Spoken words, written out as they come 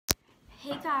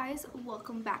Hey guys,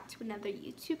 welcome back to another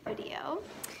YouTube video.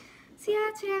 So yeah,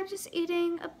 today I'm just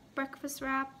eating a breakfast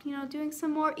wrap, doing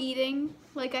some more eating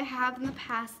like I have in the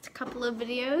past couple of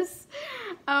videos.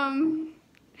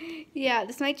 Yeah,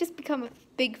 this might just become a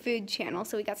big food channel.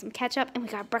 So we got some ketchup and we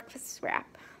got breakfast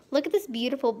wrap. Look at this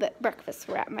beautiful breakfast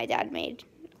wrap my dad made.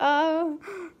 Want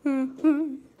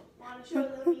to show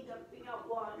them me dumping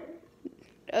out water?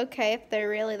 Okay, if they're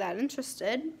really that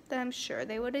interested, then I'm sure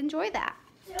they would enjoy that.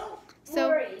 Don't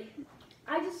worry.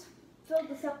 I just filled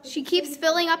this up. She keeps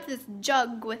filling up this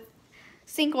jug with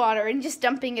sink water and just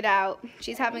dumping it out.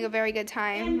 She's having a very good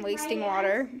time wasting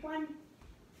water. When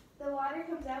the water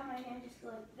comes out, my hand just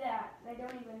goes like that. I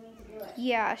don't even need to do it.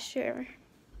 Yeah, sure.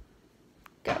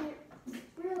 Go.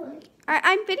 Really?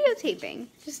 I'm videotaping.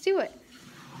 Just do it.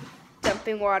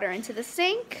 Dumping water into the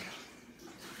sink.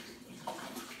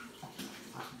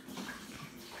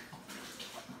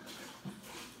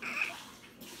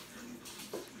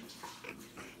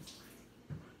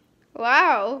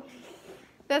 Wow,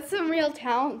 that's some real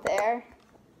talent there.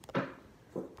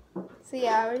 So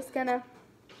yeah, we're just gonna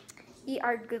eat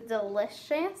our good,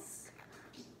 delicious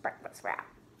breakfast wrap.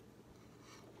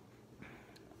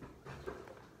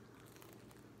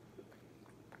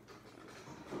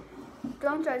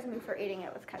 Don't judge me for eating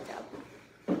it with ketchup.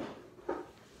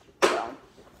 So,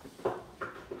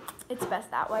 it's best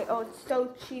that way. Oh, it's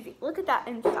so cheesy. Look at that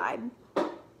inside.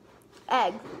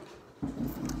 Egg.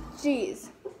 Cheese.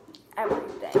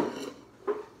 Everything.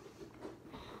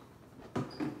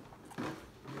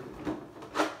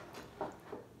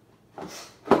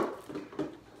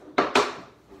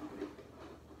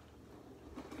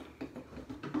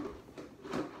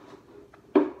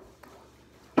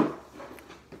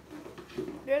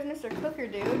 There's Mr. Cooker,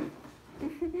 dude.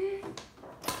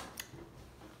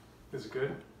 Is it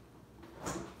good?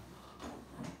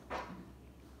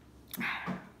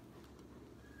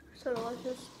 So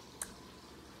delicious.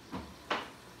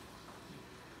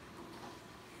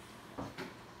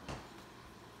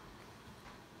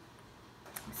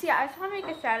 So yeah, I just want to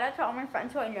make a shout out to all my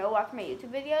friends who I know watch my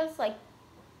YouTube videos like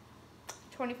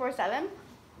 24/7.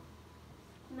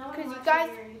 No one 'Cause you watches guys-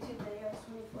 your YouTube videos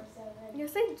 24/7.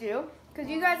 Yes, I do. Because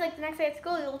you guys, like, the next day at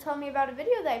school, you'll tell me about a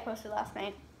video that I posted last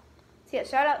night. So yeah,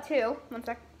 shout out to, one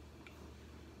sec.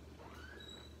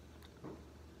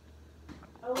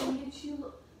 Oh, you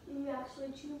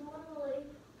actually chew normally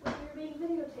when you're being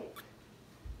videotaped.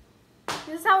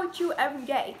 This is how I chew every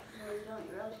day. No, you don't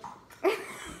really.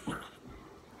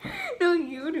 No,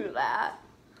 you do that.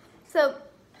 So,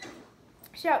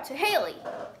 shout out to Haley,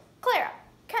 Clara,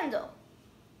 Kendall.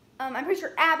 I'm pretty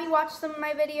sure Abby watched some of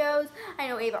my videos. I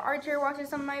know Ava Archer watches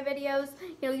some of my videos.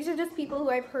 These are just people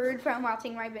who I've heard from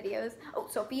watching my videos. Oh,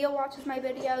 Sophia watches my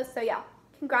videos. So yeah,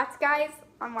 congrats guys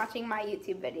on watching my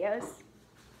YouTube videos.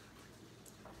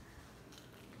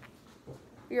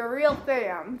 You're real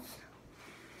fans.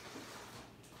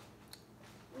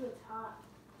 Ooh, it's hot.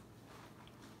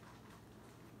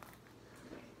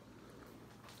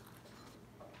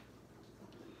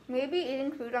 Maybe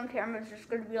eating food on camera is just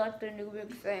going to be like the new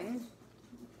big thing.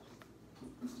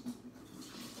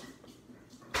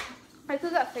 I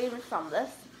could get famous from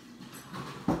this.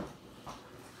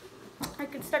 I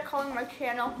could start calling my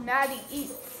channel Maddie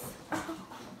Eats.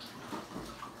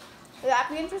 Would that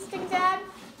be interesting, Dad?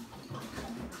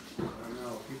 I don't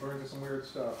know. People are into some weird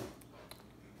stuff.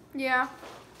 Yeah.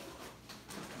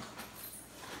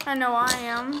 I know I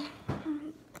am.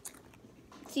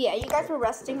 So yeah, you guys were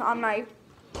resting on my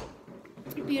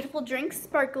beautiful drink,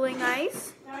 sparkling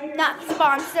ice. Not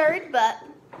sponsored, but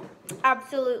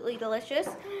absolutely delicious.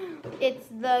 It's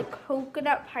the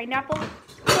coconut pineapple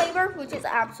flavor, which is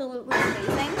absolutely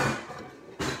amazing.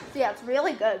 So yeah, it's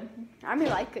really good. I'm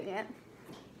liking it.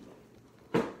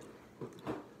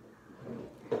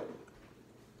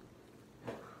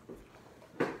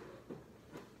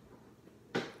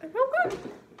 It's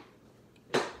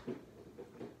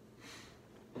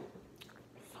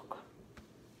so good.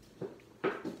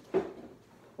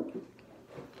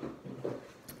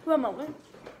 One moment.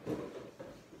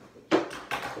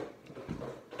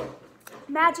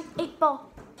 Magic 8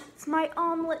 Ball. It's my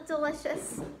omelet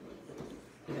delicious.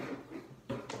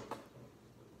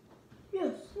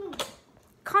 Yes.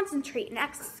 Concentrate and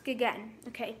ask again.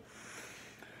 Okay.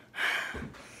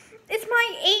 It's my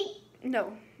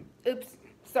oops.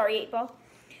 Sorry, 8 Ball.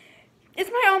 It's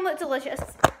my omelet delicious.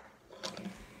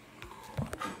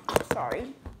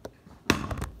 Sorry.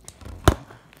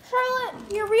 Charlotte,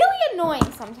 you're really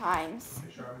annoying sometimes.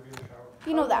 Hey, Charlotte, get in the shower.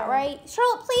 You know that, right?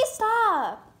 Charlotte, please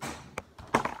stop.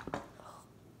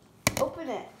 Open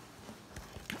it.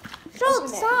 Charlotte,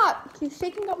 Open it. stop! She's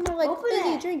shaking up my like Open fizzy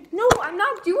it. drink. No, I'm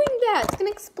not doing that. It's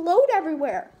gonna explode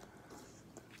everywhere.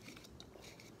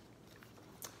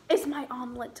 Is my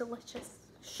omelet delicious?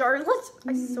 Charlotte,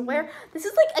 I swear. This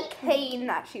is like a cane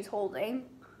that she's holding.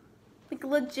 Like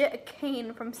legit a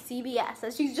cane from CBS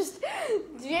as she's just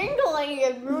jingling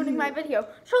and ruining my video.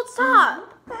 Charlotte,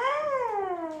 stop!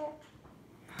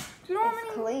 Do you know how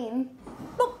It's many? clean.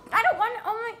 Look, I don't want it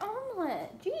on my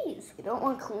omelet. Jeez. You don't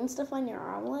want clean stuff on your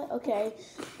omelet? Okay.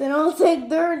 Then I'll take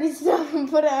dirty stuff and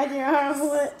put it on your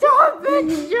omelet. Stop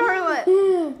it,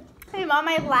 Charlotte. I'm on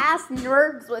my last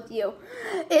nerves with you.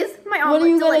 Is my omelet What are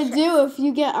you delicious? gonna do if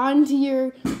you get onto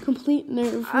your complete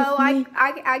nerve with Oh, me?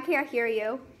 I can't hear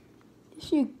you.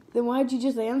 Then why'd you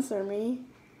just answer me?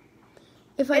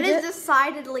 If It is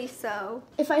decidedly so.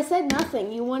 if I said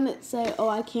nothing, you wouldn't say, "Oh,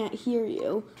 I can't hear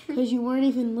you," because you weren't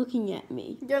even looking at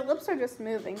me. Your lips are just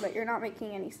moving, but you're not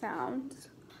making any sounds.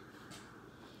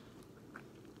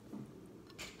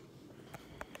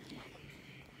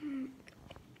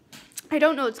 I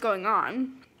don't know what's going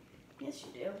on. Yes,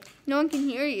 you do. No one can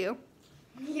hear you.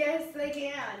 Yes, they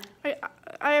can.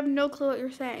 I have no clue what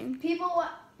you're saying. People.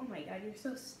 Oh my God, you're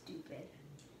so stupid.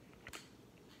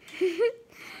 I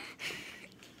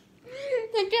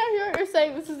can't hear what you're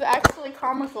saying. This is actually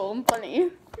comical and funny.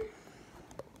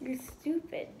 You're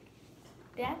stupid.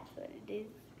 That's what it is.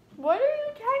 What are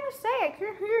you trying to say? I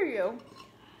can't hear you.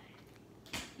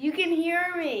 You can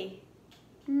hear me.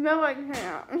 No, I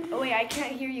can't. Oh wait, I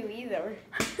can't hear you either.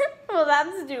 Well,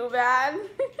 that's too bad.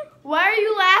 Why are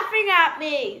you laughing at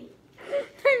me?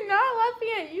 I'm not laughing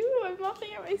at you. I'm laughing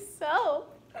at myself.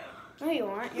 No, you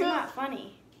aren't. You're not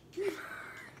funny.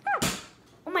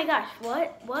 Oh my gosh,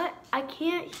 what? What? I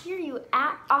can't hear you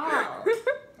at all.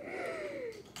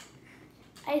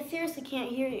 I seriously can't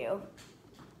hear you.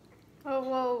 Oh,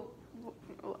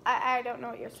 well, I don't know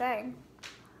what you're saying.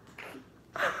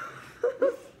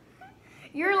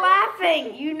 You're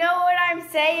laughing. You know what I'm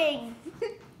saying.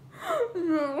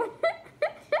 No.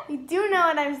 You do know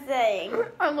what I'm saying.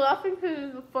 I'm laughing because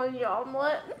it's a funny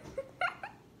omelet.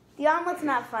 The omelet's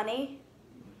not funny.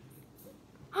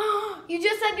 You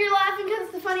just said you're laughing because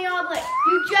it's a funny omelet.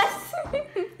 You just...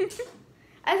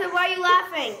 I said, why are you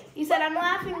laughing? You said, I'm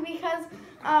laughing because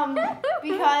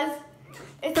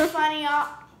it's a funny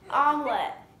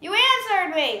omelet. You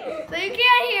answered me, so you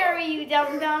can't hear me, you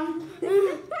dum-dum.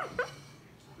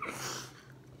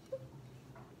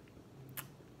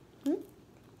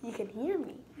 You can hear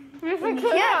me. You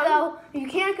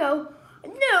can't go,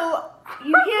 no.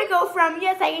 You can't go from,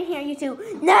 yes, I can hear you, to,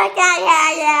 no, I can't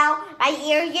hear you. My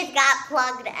ear just got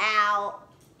plugged out.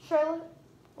 Charlotte?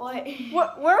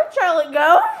 What? Where'd Charlotte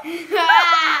go?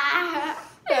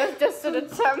 That was just an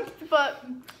attempt, but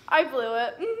I blew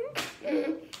it.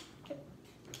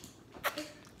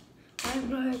 I'm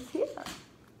not here.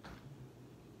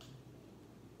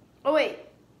 Oh wait,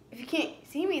 if you can't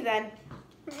see me then.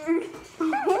 How'd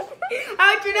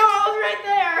you know I was right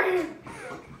there?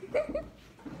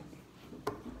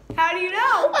 How do you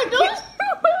know? I don't know.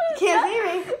 You can't see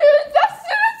me. It was just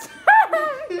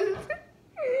an attempt.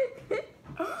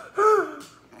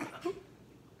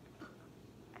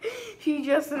 She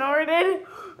just snorted.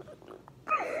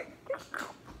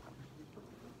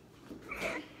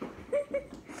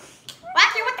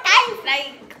 Watch it with the guy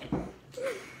snake.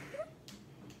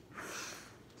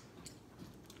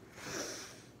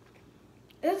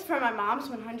 This is from my mom's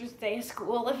 100th day of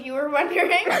school, if you were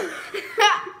wondering.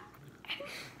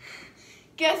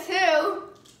 Guess who?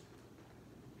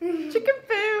 Chicken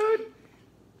food.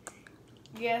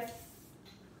 Guess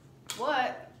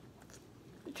what?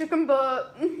 Chicken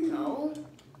butt. No.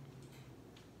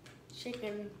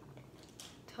 Chicken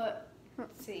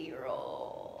tootsie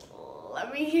roll.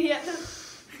 Let me get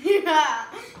this. Yeah.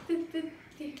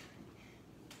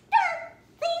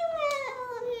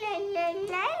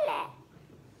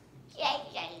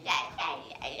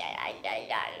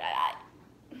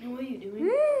 What are you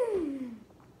doing?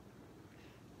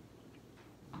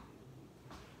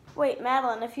 Wait,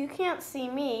 Madeline, if you can't see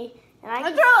me, and I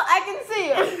can see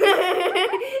you.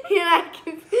 and I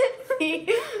can see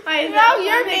myself No, in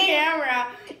you're the being- camera.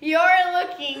 You're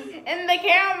looking in the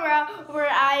camera where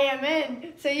I am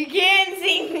in, so you can't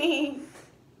see me.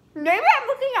 Maybe I'm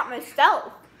looking at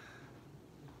myself.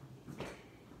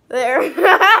 There.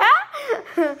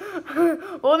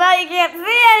 Well, now you can't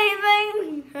see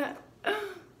anything.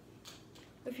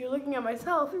 If you're looking at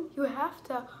myself, you have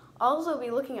to also be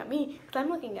looking at me, because I'm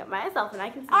looking at myself and I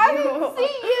can see I you. didn't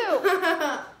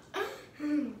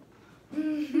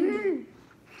see you.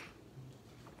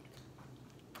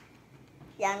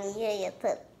 Yummy, you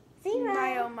put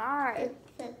My oh my.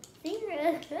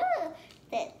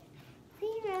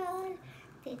 zero.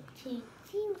 Toot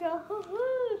zero.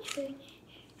 Toot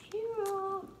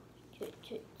zero.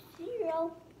 Toot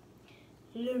zero.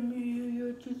 Let me hear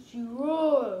your Tootsie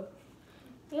Roll.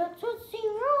 Your Tootsie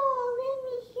Roll. Let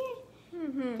me hear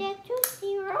that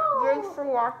Tootsie Roll. Thanks for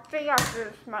watching. After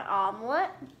this, my omelet.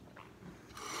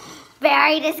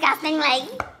 Very disgustingly.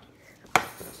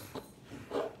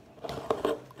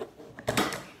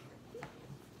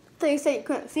 So you said you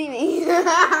couldn't see me.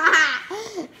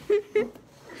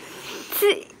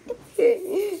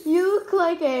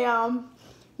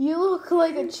 You look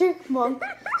like a chipmunk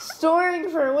storing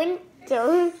for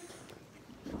winter.